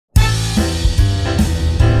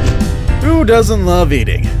Who doesn't love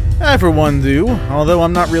eating? I for one do, although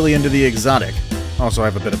I'm not really into the exotic. Also, I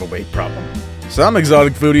have a bit of a weight problem. Some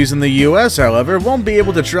exotic foodies in the US, however, won't be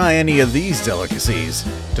able to try any of these delicacies.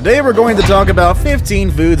 Today we're going to talk about 15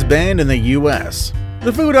 foods banned in the US.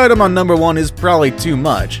 The food item on number 1 is probably too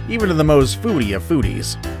much, even to the most foodie of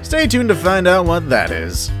foodies. Stay tuned to find out what that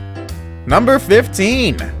is. Number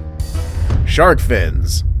 15. Shark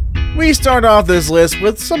fins. We start off this list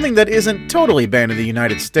with something that isn't totally banned in the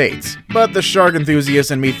United States, but the shark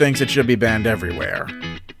enthusiast in me thinks it should be banned everywhere.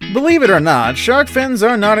 Believe it or not, shark fins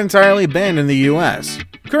are not entirely banned in the US.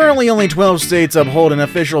 Currently, only 12 states uphold an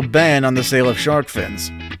official ban on the sale of shark fins.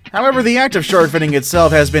 However, the act of shark finning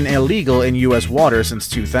itself has been illegal in US waters since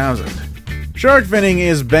 2000. Shark finning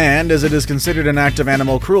is banned as it is considered an act of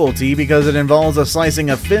animal cruelty because it involves the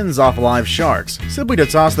slicing of fins off live sharks, simply to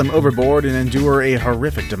toss them overboard and endure a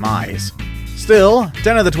horrific demise. Still,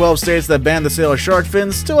 10 of the 12 states that ban the sale of shark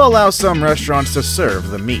fins still allow some restaurants to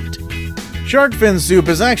serve the meat. Shark fin soup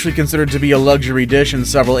is actually considered to be a luxury dish in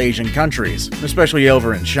several Asian countries, especially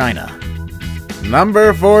over in China.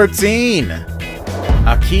 Number 14.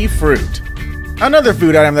 Ackee fruit. Another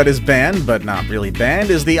food item that is banned, but not really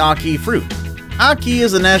banned, is the ackee fruit. Ackee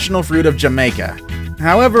is the national fruit of Jamaica.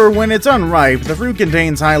 However, when it's unripe, the fruit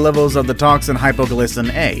contains high levels of the toxin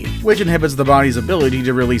hypoglycin A, which inhibits the body's ability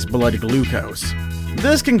to release blood glucose.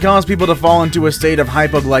 This can cause people to fall into a state of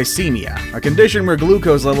hypoglycemia, a condition where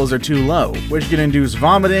glucose levels are too low, which can induce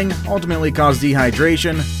vomiting, ultimately cause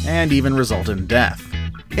dehydration, and even result in death.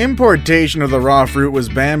 Importation of the raw fruit was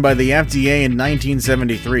banned by the FDA in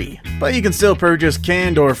 1973, but you can still purchase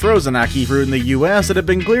canned or frozen ackee fruit in the US that have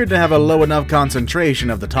been cleared to have a low enough concentration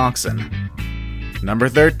of the toxin. Number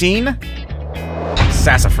 13.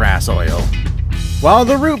 Sassafras oil. While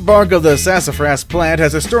the root bark of the sassafras plant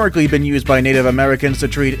has historically been used by Native Americans to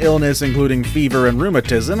treat illness including fever and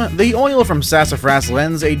rheumatism, the oil from sassafras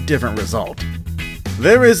lends a different result.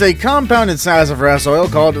 There is a compound in sassafras oil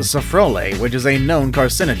called safrole, which is a known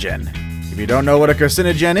carcinogen. If you don't know what a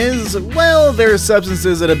carcinogen is, well, they're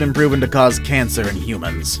substances that have been proven to cause cancer in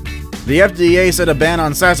humans. The FDA set a ban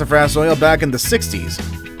on sassafras oil back in the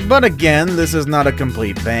 60s, but again, this is not a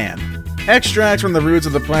complete ban. Extracts from the roots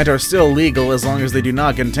of the plant are still legal as long as they do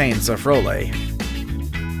not contain safrole.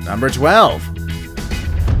 Number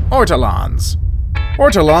 12. Ortolans.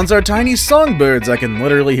 Ortolans are tiny songbirds. I can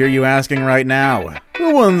literally hear you asking right now.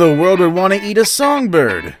 Who in the world would want to eat a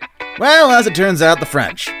songbird? Well, as it turns out, the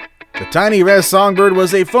French. The tiny red songbird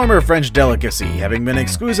was a former French delicacy, having been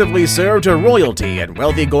exclusively served to royalty and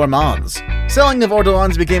wealthy gourmands. Selling of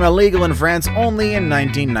ortolans became illegal in France only in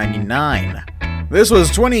 1999. This was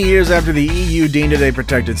 20 years after the EU deemed it a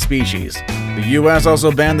protected species. The US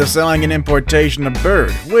also banned the selling and importation of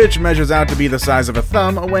bird, which measures out to be the size of a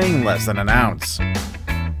thumb, weighing less than an ounce.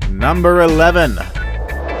 Number 11.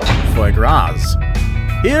 Foie gras.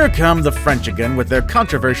 Here come the French again with their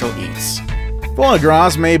controversial eats. Foie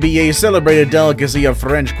gras may be a celebrated delicacy of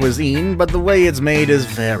French cuisine, but the way it's made is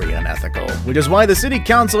very unethical, which is why the City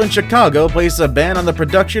Council in Chicago placed a ban on the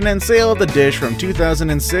production and sale of the dish from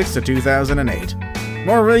 2006 to 2008.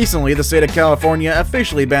 More recently, the state of California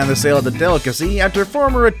officially banned the sale of the delicacy after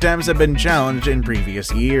former attempts had been challenged in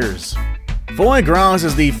previous years. Foie gras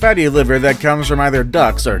is the fatty liver that comes from either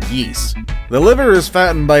ducks or geese. The liver is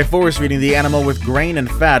fattened by force-feeding the animal with grain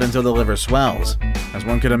and fat until the liver swells. As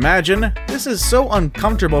one could imagine, this is so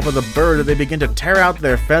uncomfortable for the bird that they begin to tear out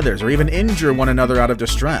their feathers or even injure one another out of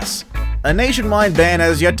distress. A nationwide ban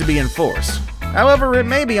has yet to be enforced. However, it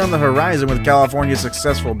may be on the horizon with California's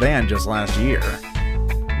successful ban just last year.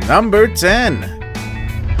 Number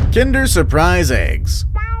 10. Kinder Surprise Eggs.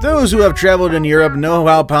 Those who have traveled in Europe know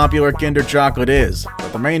how popular Kinder chocolate is,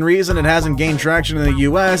 but the main reason it hasn't gained traction in the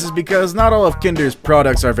US is because not all of Kinder's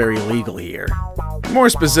products are very legal here. More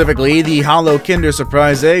specifically, the hollow Kinder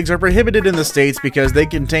Surprise eggs are prohibited in the States because they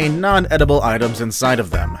contain non-edible items inside of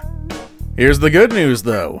them. Here's the good news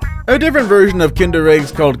though. A different version of Kinder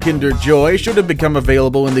eggs called Kinder Joy should have become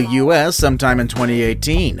available in the US sometime in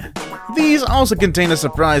 2018. These also contain a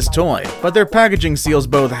surprise toy, but their packaging seals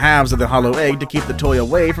both halves of the hollow egg to keep the toy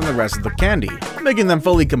away from the rest of the candy, making them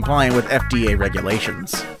fully compliant with FDA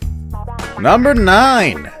regulations. Number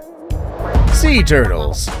 9. Sea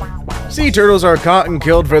turtles. Sea turtles are caught and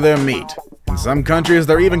killed for their meat. In some countries,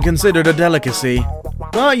 they're even considered a delicacy.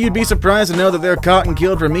 But you'd be surprised to know that they're caught and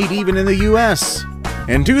killed for meat even in the US.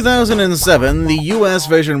 In 2007, the U.S.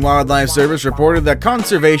 Fish and Wildlife Service reported that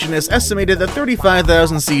conservationists estimated that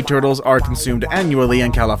 35,000 sea turtles are consumed annually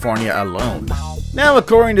in California alone. Now,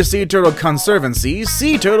 according to Sea Turtle Conservancy,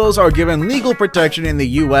 sea turtles are given legal protection in the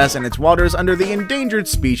U.S. and its waters under the Endangered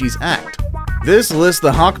Species Act. This lists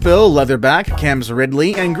the hawkbill, leatherback, Cam's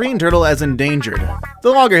ridley, and green turtle as endangered.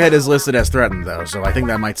 The loggerhead is listed as threatened though, so I think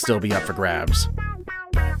that might still be up for grabs.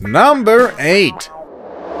 Number 8.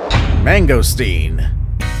 Mangosteen.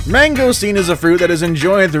 Mangosteen is a fruit that is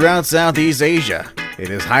enjoyed throughout Southeast Asia.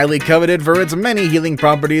 It is highly coveted for its many healing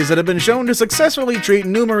properties that have been shown to successfully treat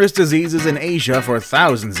numerous diseases in Asia for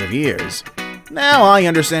thousands of years. Now I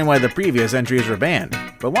understand why the previous entries were banned,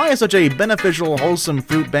 but why is such a beneficial, wholesome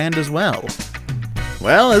fruit banned as well?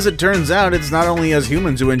 Well, as it turns out, it's not only us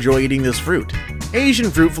humans who enjoy eating this fruit. Asian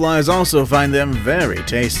fruit flies also find them very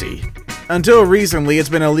tasty. Until recently, it's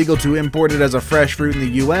been illegal to import it as a fresh fruit in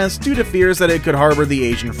the US due to fears that it could harbor the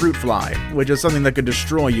Asian fruit fly, which is something that could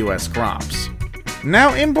destroy US crops.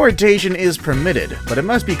 Now, importation is permitted, but it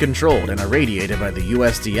must be controlled and irradiated by the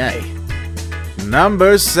USDA.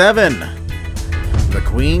 Number 7. The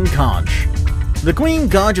queen conch. The queen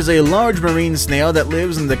conch is a large marine snail that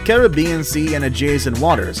lives in the Caribbean Sea and adjacent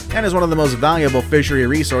waters, and is one of the most valuable fishery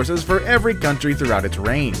resources for every country throughout its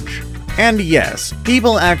range. And yes,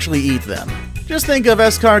 people actually eat them. Just think of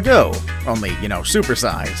escargot, only,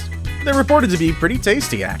 supersized. They're reported to be pretty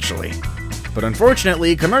tasty, actually. But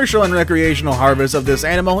unfortunately, commercial and recreational harvest of this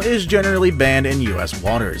animal is generally banned in US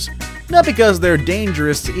waters. Not because they're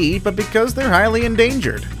dangerous to eat, but because they're highly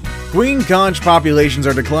endangered. Queen conch populations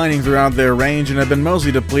are declining throughout their range and have been mostly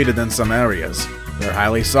depleted in some areas. They're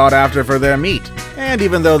highly sought after for their meat, and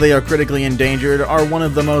even though they are critically endangered, are one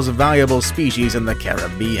of the most valuable species in the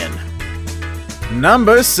Caribbean.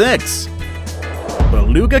 Number 6.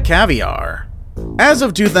 Beluga caviar. As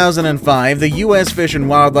of 2005, the U.S. Fish and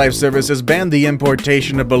Wildlife Service has banned the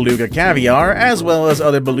importation of beluga caviar as well as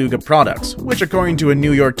other beluga products, which according to a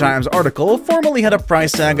New York Times article formerly had a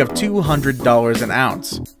price tag of $200 an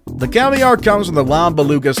ounce. The caviar comes from the wild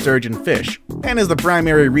beluga sturgeon fish, and is the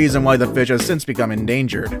primary reason why the fish has since become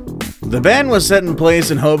endangered. The ban was set in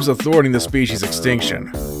place in hopes of thwarting the species'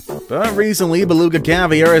 extinction. But recently, beluga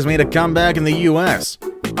caviar has made a comeback in the US.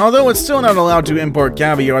 Although it's still not allowed to import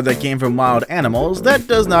caviar that came from wild animals, that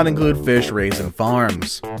does not include fish raised in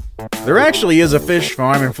farms. There actually is a fish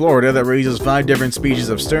farm in Florida that raises 5 different species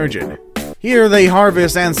of sturgeon. Here they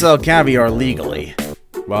harvest and sell caviar legally.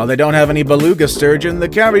 While they don't have any beluga sturgeon, the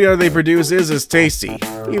caviar they produce is as tasty,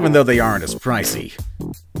 even though they aren't as pricey.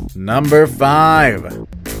 Number 5.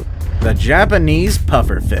 The Japanese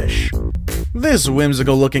pufferfish. This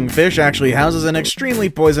whimsical-looking fish actually houses an extremely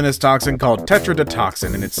poisonous toxin called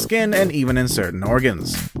tetrodotoxin in its skin and even in certain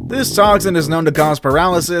organs. This toxin is known to cause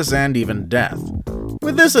paralysis and even death.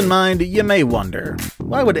 With this in mind, you may wonder,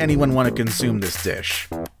 why would anyone want to consume this dish?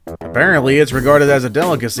 Apparently, it's regarded as a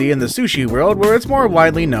delicacy in the sushi world where it's more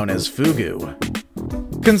widely known as fugu.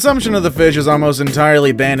 Consumption of the fish is almost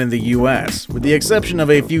entirely banned in the US, with the exception of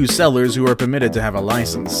a few sellers who are permitted to have a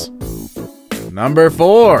license. Number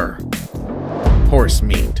 4. Horse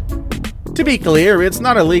meat. To be clear, it's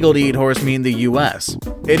not illegal to eat horse meat in the US.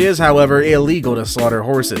 It is, however, illegal to slaughter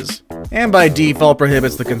horses, and by default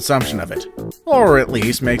prohibits the consumption of it, or at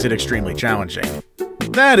least makes it extremely challenging.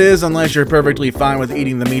 That is, unless you're perfectly fine with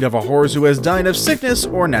eating the meat of a horse who has died of sickness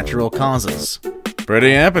or natural causes.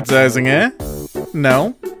 Pretty appetizing, eh?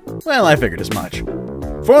 No? Well, I figured as much.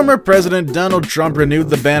 Former President Donald Trump renewed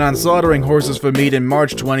the ban on slaughtering horses for meat in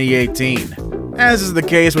March 2018. As is the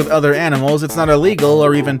case with other animals, it's not illegal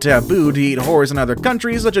or even taboo to eat horse in other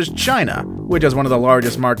countries such as China, which has one of the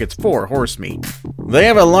largest markets for horse meat. They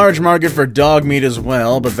have a large market for dog meat as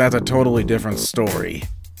well, but that's a totally different story.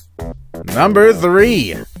 Number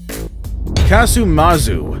 3.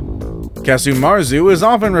 Kasumarzu. Kasumarzu is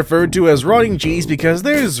often referred to as rotting cheese because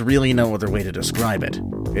there's really no other way to describe it.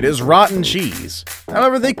 It is rotten cheese.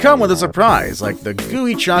 However, they come with a surprise, like the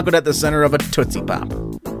gooey chocolate at the center of a Tootsie Pop.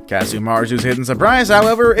 Kasumarzu's hidden surprise,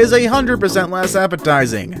 however, is 100% less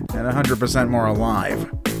appetizing, and 100% more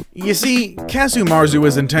alive. You see, Kasumarzu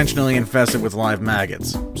is intentionally infested with live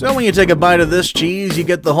maggots, so when you take a bite of this cheese, you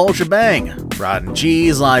get the whole shebang. Rotten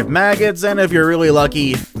cheese, live maggots, and if you're really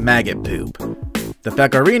lucky, maggot poop. The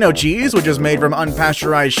pecorino cheese, which is made from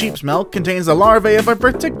unpasteurized sheep's milk, contains the larvae of a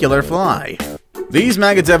particular fly. These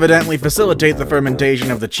maggots evidently facilitate the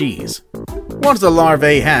fermentation of the cheese. Once the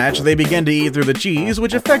larvae hatch, they begin to eat through the cheese,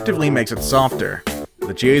 which effectively makes it softer.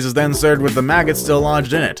 The cheese is then served with the maggots still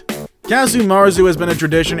lodged in it. Kasumarzu has been a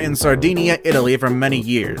tradition in Sardinia, Italy for many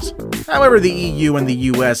years. However, the EU and the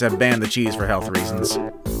US have banned the cheese for health reasons.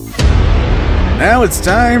 Now it's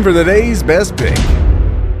time for today's best pick.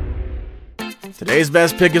 Today's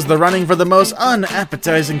best pick is the running for the most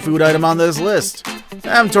unappetizing food item on this list.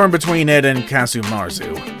 I'm torn between it and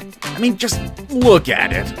Kasumarzu. I mean, just look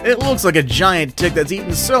at it. It looks like a giant tick that's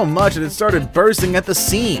eaten so much that it started bursting at the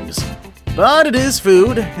seams. But it is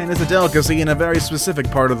food, and it's a delicacy in a very specific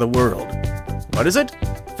part of the world. What is it?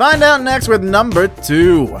 Find out next with number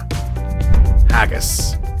 2.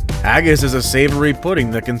 Haggis. Haggis is a savory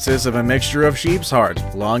pudding that consists of a mixture of sheep's heart,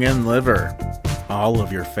 lung, and liver. All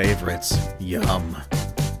of your favorites. Yum.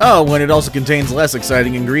 Oh, and it also contains less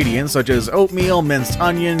exciting ingredients such as oatmeal, minced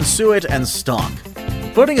onion, suet, and stock.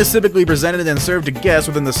 Pudding is typically presented and served to guests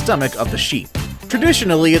within the stomach of the sheep.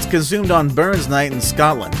 Traditionally, it's consumed on Burns Night in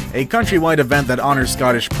Scotland, a countrywide event that honors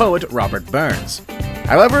Scottish poet Robert Burns.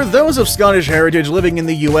 However, those of Scottish heritage living in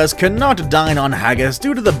the US cannot dine on haggis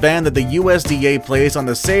due to the ban that the USDA placed on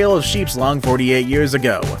the sale of sheep's lung 48 years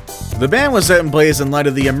ago. The ban was set in place in light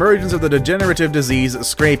of the emergence of the degenerative disease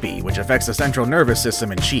scrapie, which affects the central nervous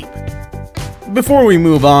system in sheep. Before we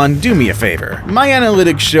move on, do me a favor. My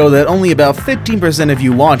analytics show that only about 15% of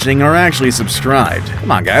you watching are actually subscribed. Come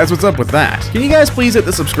on guys, what's up with that? Can you guys please hit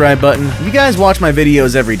the subscribe button? You guys watch my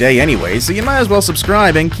videos every day anyway, so you might as well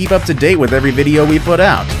subscribe and keep up to date with every video we put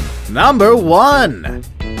out. Number 1.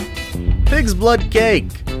 Pig's blood cake.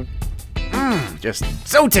 Just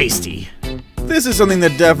so tasty. This is something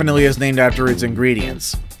that definitely is named after its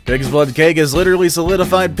ingredients. Pig's blood cake is literally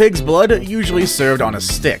solidified pig's blood, usually served on a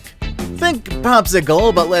stick. Think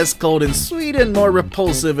popsicle, but less cold and sweet and more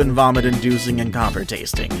repulsive and vomit-inducing and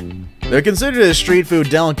copper-tasting. They're considered as street food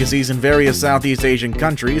delicacies in various Southeast Asian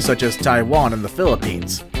countries such as Taiwan and the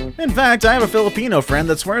Philippines. In fact, I have a Filipino friend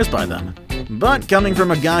that swears by them. But coming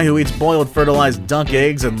from a guy who eats boiled fertilized duck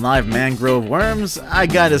eggs and live mangrove worms, I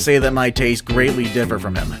gotta say that my tastes greatly differ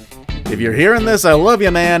from him. If you're hearing this, I love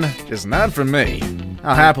you, man, just not from me.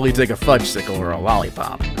 I'll happily take a fudgesicle or a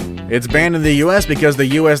lollipop. It's banned in the US because the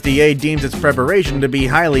USDA deems its preparation to be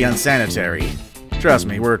highly unsanitary. Trust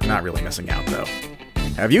me, we're not really missing out though.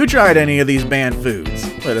 Have you tried any of these banned foods?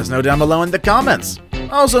 Let us know down below in the comments.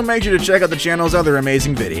 Also, make sure to check out the channel's other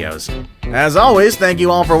amazing videos. As always, thank you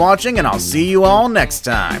all for watching, and I'll see you all next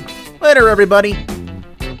time. Later, everybody!